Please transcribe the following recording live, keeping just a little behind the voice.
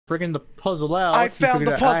freaking the puzzle out. I found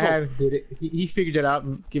the puzzle. I haven't did it. He figured it out.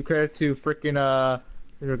 And give credit to freaking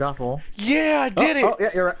Mr. Goffel. Yeah, I did it. Oh yeah,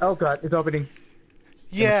 you're right. Oh god, it's opening.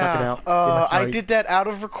 Yeah. I did that out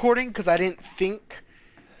of recording because I didn't think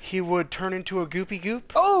he would turn into a goopy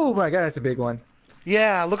goop. Oh my god, that's a big one.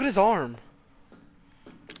 Yeah, look at his arm.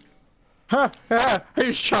 Ha! Ha! I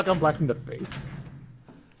just shotgun blast in the face.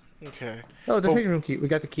 Okay. Oh, the second room key. We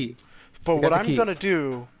got the key. But what I'm gonna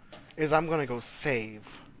do is I'm gonna go save.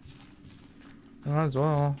 Might as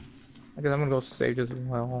well. I guess I'm gonna go save as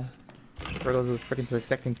well. Before goes freaking to the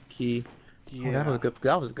second key. Yeah. Oh, that was good.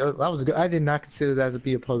 That was good. That was good. I did not consider that to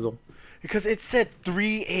be a puzzle. Because it said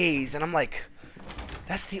 3 A's, and I'm like,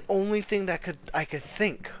 that's the only thing that I could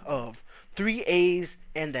think of. 3 A's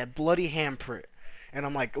and that bloody handprint. And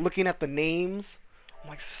I'm like looking at the names. I'm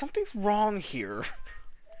like, something's wrong here.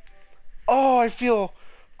 Oh, I feel.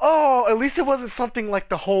 Oh, at least it wasn't something like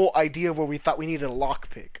the whole idea where we thought we needed a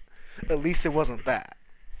lockpick. At least it wasn't that.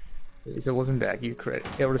 At least it wasn't that. Give you credit.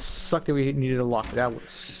 It would have sucked if we needed a lock. That would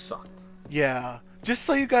have sucked. Yeah. Just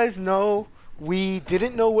so you guys know, we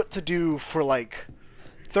didn't know what to do for like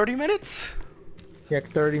 30 minutes. Yeah,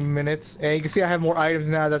 30 minutes. And you can see I have more items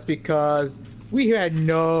now. That's because we had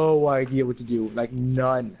no idea what to do. Like,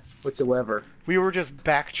 none whatsoever. We were just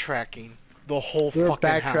backtracking the whole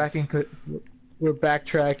fucking house. We're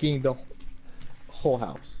backtracking the whole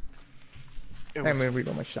house. It I'm was gonna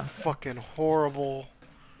reload my shotgun. fucking horrible.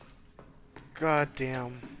 God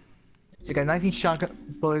damn. So I got 19 shotgun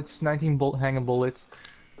bullets, 19 bolt hanging bullets.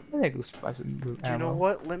 I think it was spice with ammo. You know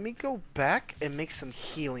what? Let me go back and make some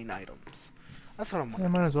healing items. That's what I'm gonna Yeah,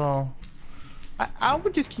 might as well. I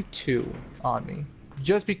would just keep 2 on me.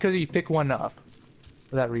 Just because you pick one up.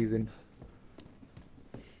 For that reason.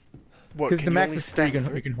 Because the max is 3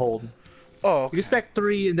 you can hold. Oh, okay. You can stack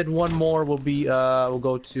 3 and then 1 more will be will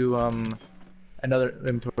go to another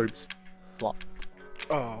inventory slot.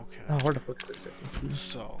 Oh, okay. Oh, where the fuck is this?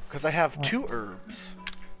 So, because I have 2 herbs.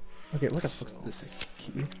 Okay, where the fuck is this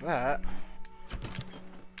key? That.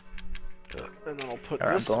 And then I'll put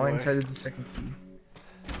Alright, this I'm going away. inside the second key.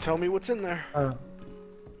 Tell me what's in there.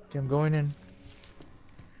 Okay, I'm going in.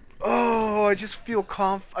 Oh, I just feel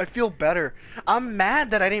I feel better. I'm mad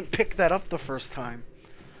that I didn't pick that up the first time.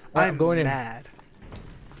 I'm going mad.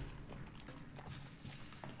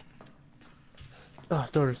 Oh,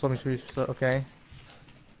 doors, let me see. Okay.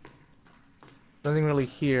 Nothing really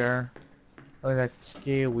here. Only that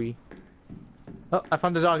scaly. Oh, I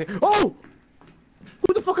found the dog. Oh!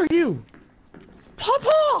 Who the fuck are you?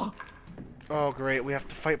 Papa! Oh, great. We have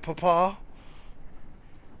to fight Papa.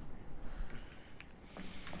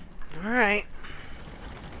 Alright.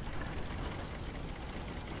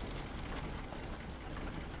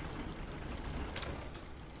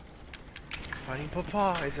 Fighting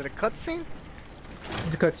Papa. Is it a cutscene?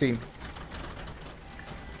 It's a cutscene.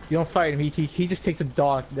 You don't fight him. He just takes the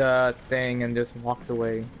dog thing and just walks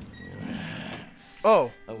away.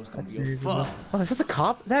 Oh. That was gonna be fun. Oh, is that the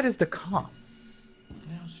cop? That is the cop.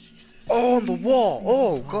 Oh, on the wall.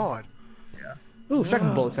 Oh, God. Yeah. Ooh,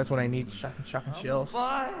 shotgun bullets. That's what I need. Shotgun shells.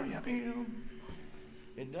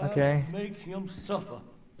 Okay. Make him suffer.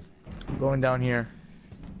 I'm going down here.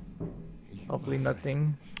 Hopefully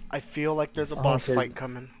nothing. I feel like there's a boss fight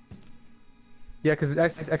coming. Yeah, because I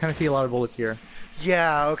kind of see a lot of bullets here.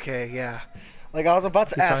 Yeah, okay, yeah. Like, I was about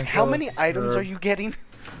to ask, how many items are you getting?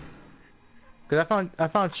 Because I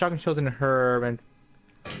found shotgun shells in a herb, and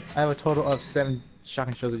I have a total of 7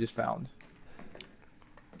 shotgun shells I just found.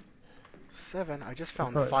 7? I just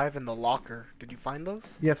found 5 in the locker. Did you find those?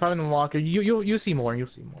 Yeah, 5 in the locker. You'll see more. You'll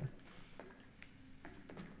see more.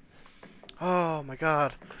 Oh my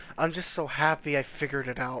god. I'm just so happy I figured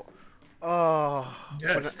it out. Oh.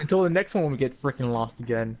 Yes. Until the next one when we get freaking lost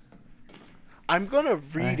again. I'm gonna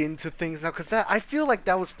read into things now, because I feel like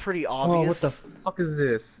that was pretty obvious. Oh, what the fuck is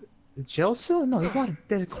this? A jail cell? No, there's a lot of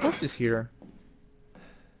dead corpses here.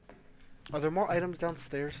 Are there more items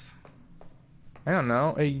downstairs? I don't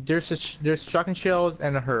know. There's shotgun shells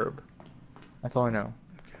and a herb. That's all I know.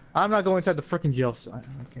 Okay. I'm not going inside the freaking jail cell.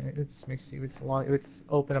 Okay, let me see. It's locked. It's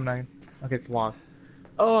open. I'm not. Okay, it's locked.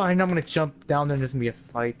 Oh, I know I'm gonna jump down there and there's gonna be a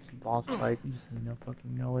fight, boss fight. You just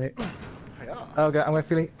fucking know it. Yeah. Oh god, I'm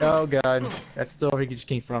feeling. Oh god, that's still where you just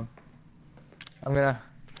came from. I'm gonna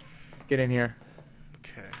get in here.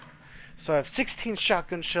 Okay. So I have 16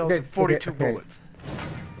 shotgun shells and 42 bullets.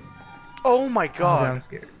 Oh my god. Oh, I'm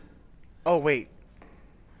scared. Oh wait.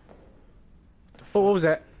 Oh, what was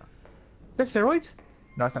that? Is that steroids?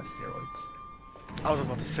 No, it's not steroids. I was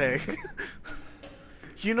about to say.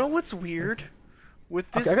 You know what's weird? With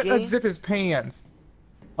this okay, I game... gotta zip his pants.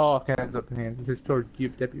 Oh, okay, I zip his pants. This is for you,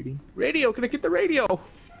 deputy. Radio, can I get the radio?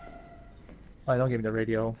 Oh, don't give me the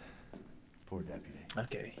radio. Poor deputy.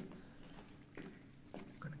 Okay. I'm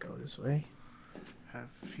gonna go this way. Have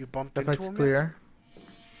you bumped That into light's him? clear.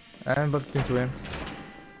 I haven't bumped into him.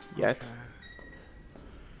 Yet.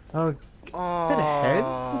 Okay. Oh, is that a head?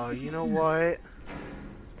 Oh, you know what?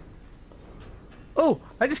 Oh,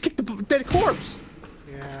 I just kicked the dead corpse!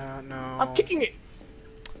 Yeah, no. I'm kicking it!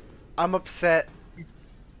 I'm upset.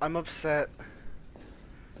 I'm upset.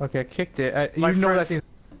 Okay, I kicked it. My You know that friends- thing.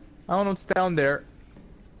 I don't know what's down there.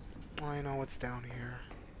 I know what's down here.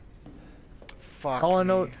 Fuck All I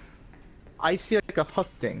know- me. I see like a hook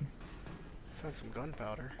thing. Found some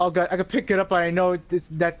gunpowder. Oh god, I can pick it up, but I know it's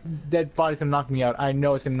that dead body's gonna knock me out. I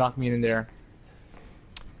know it's gonna knock me in there.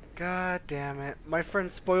 God damn it. My friend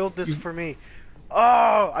spoiled this for me.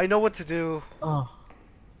 Oh, I know what to do. Oh.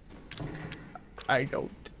 I don't.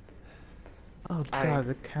 Oh god,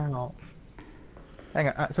 the cow. Hang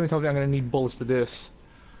on, somebody told me I'm gonna need bullets for this.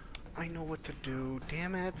 I know what to do.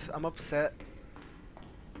 Damn it. I'm upset.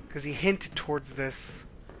 Because he hinted towards this.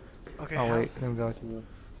 Okay, Oh wait, let me go to the...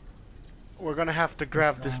 we're gonna have to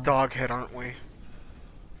grab this dog head, aren't we?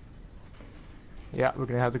 Yeah, we're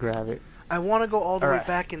gonna have to grab it. I want to go all the way Alright.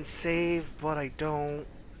 back and save, but I don't.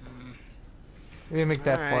 We didn't make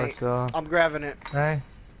that Alright. far, so... I'm grabbing it. Alright,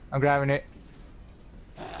 I'm grabbing it.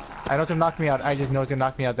 I know it's gonna knock me out, I just know it's gonna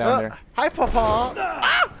knock me out down there. Hi, Papa!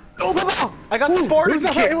 Ah! Oh, Papa! I got Ooh, Spartan it was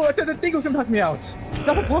not- kicked! I thought the thing was gonna knock me out.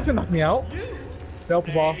 No, Papa was gonna knock me out. No,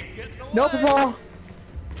 Papa. No, Papa!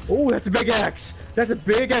 Oh, that's a big axe! That's a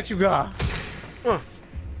big axe you got!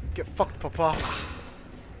 Get fucked, Papa.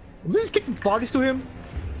 Did we just kick bodies to him?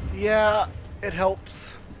 Yeah, it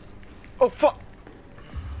helps. Oh, fuck!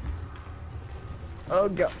 Oh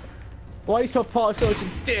god. Why is Papa such a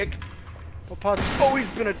dick? Papa's always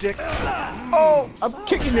been a dick. Oh! I'm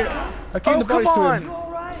kicking it! I'm kicking Oh, the come bodies to on! him.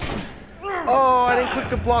 Oh, I didn't click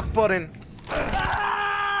the block button.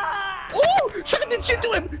 Oh! Shotgun did shit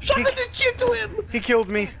to him! Shotgun did shit to him! He killed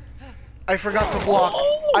me. I forgot to block.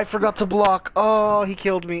 Oh! I forgot to block. Oh, he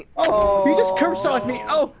killed me. Oh! He just curb stomped me!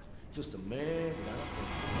 Oh! Just a man.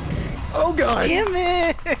 Oh god! Damn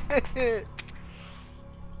it!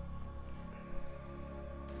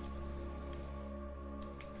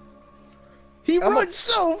 He I'm runs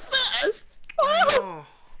so fast! Oh! Oh.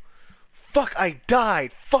 Fuck, I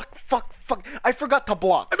died. Fuck, fuck, fuck. I forgot to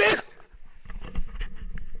block. I missed!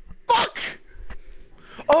 Fuck!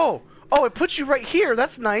 Oh, oh, it puts you right here.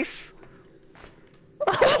 That's nice.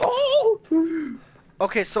 Oh!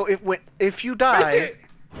 Okay, so if you Missed die,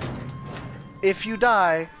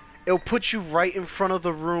 it! it'll put you right in front of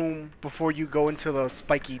the room before you go into the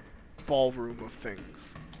spiky ballroom of things.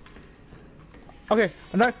 Okay,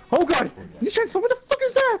 I'm not. Oh god! He's transformed. What the fuck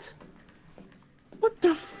is that? What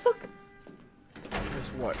the fuck? Is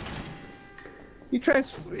what? He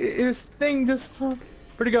his thing just. Where'd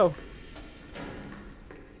he go?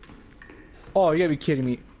 Oh, you gotta be kidding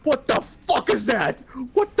me. What the fuck is that?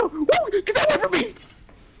 What the? Woo! Get that away from me!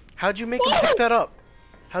 How'd you make him pick that up?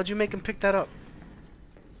 How'd you make him pick that up?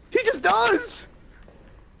 He just does!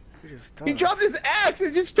 He just He does. dropped his axe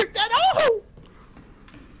and just picked that up!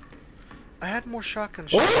 I had more shotgun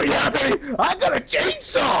shots. Oh yeah, baby! I got a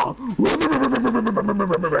chainsaw!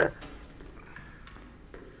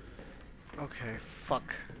 Okay,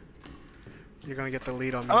 fuck. You're gonna get the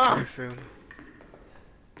lead on me Ah. pretty soon.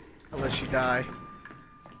 Unless you die.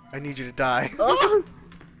 I need you to die. Ah!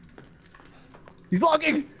 He's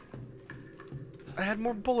blocking! I had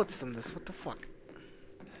more bullets than this, what the fuck?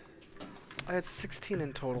 I had 16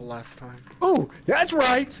 in total last time. Oh, that's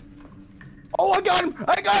right! Oh, I got him!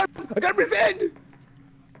 I got him! I got him his head!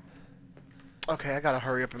 Okay, I gotta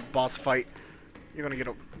hurry up and boss fight. You're gonna get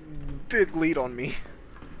a big lead on me.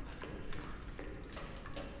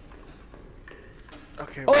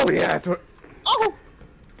 Okay, Oh yeah, that's what. Oh!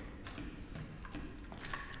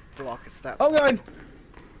 block is that. Oh god!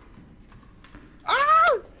 Ah!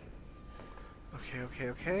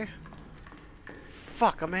 Okay.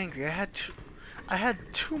 Fuck, I'm angry. I had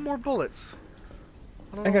two more bullets.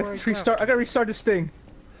 don't I know gotta where restart. I gotta restart this thing.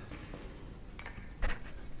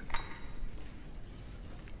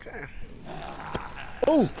 Okay.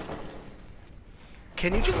 Oh!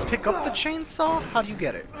 Can you just pick up the chainsaw? How do you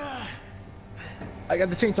get it? I got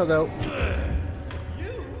the chainsaw though.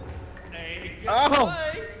 Oh!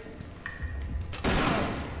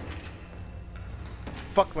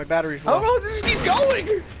 Fuck, my battery's How low. long does this keep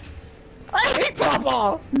going? I hate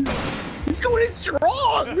Papa! He's going in strong!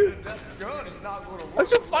 That gun is not gonna work. I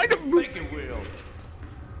should find him! Think it will.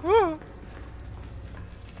 Oh.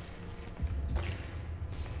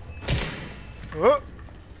 Oh.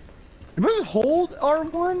 Am I supposed to hold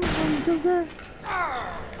R1 when he goes there?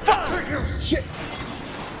 Fuck! shit!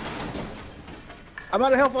 I'm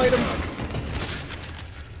out of health item.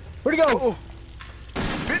 Where'd he go? Oh,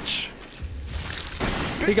 bitch!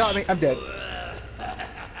 He got me. I'm dead.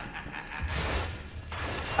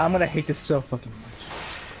 I'm gonna hate this so fucking much.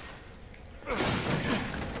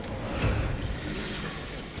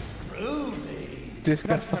 This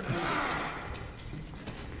guy fucking.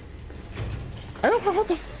 I don't know how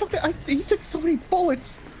the fuck he took so many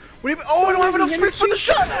bullets. What do you mean? Oh, I don't have enough space for the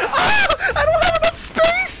shot! Ah! I don't have enough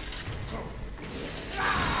space!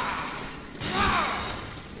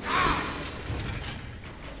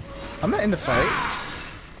 I'm not in the fight.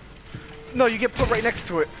 No, you get put right next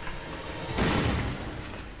to it.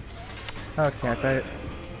 Okay, I bet.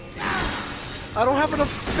 I don't have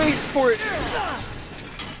enough space for it.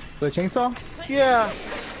 The chainsaw? Yeah.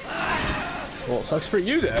 Well, it sucks for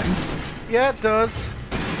you then. Yeah, it does.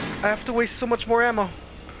 I have to waste so much more ammo.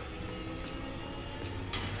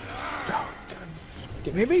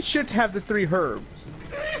 Okay, maybe we should have the 3 herbs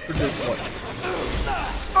for this one.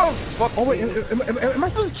 Oh, fuck. Oh wait, am I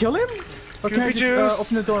supposed to kill him? Or can I Goopy just juice.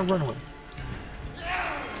 open the door and run away?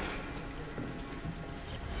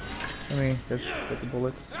 Let me just get the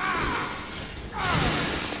bullets.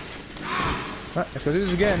 Alright, let's go do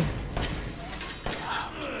this again.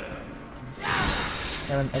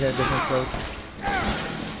 And I got a different throat.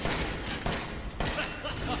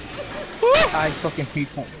 I fucking hate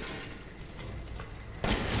home.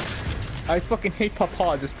 I fucking hate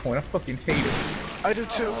Papa at this point. I fucking hate it. I do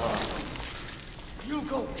too. You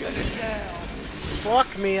go get it down.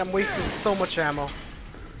 Fuck me, I'm wasting so much ammo.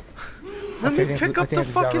 Let Okay, me I pick up think the I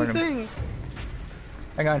just outrun fucking him. thing.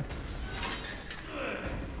 Hang on.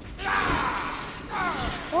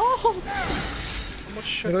 Oh! How much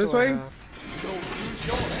shit Go do this I way? have?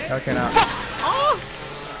 Okay, now. Oh!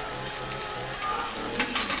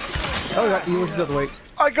 Oh, that you was the other way.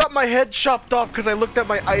 I got my head chopped off because I looked at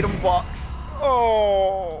my item box.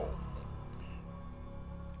 Oh.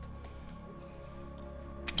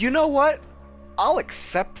 You know what? I'll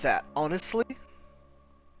accept that, honestly.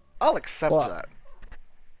 I'll accept What?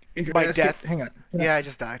 that. My death. Hang on. Yeah, I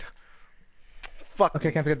just died. Fuck. Okay,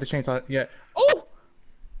 me. can't forget the chainsaw yet. Oh!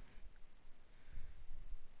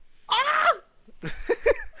 Ah!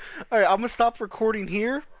 Alright, I'm gonna stop recording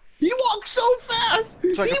here. He walks so fast!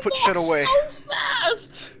 So I can He put shit walks away. So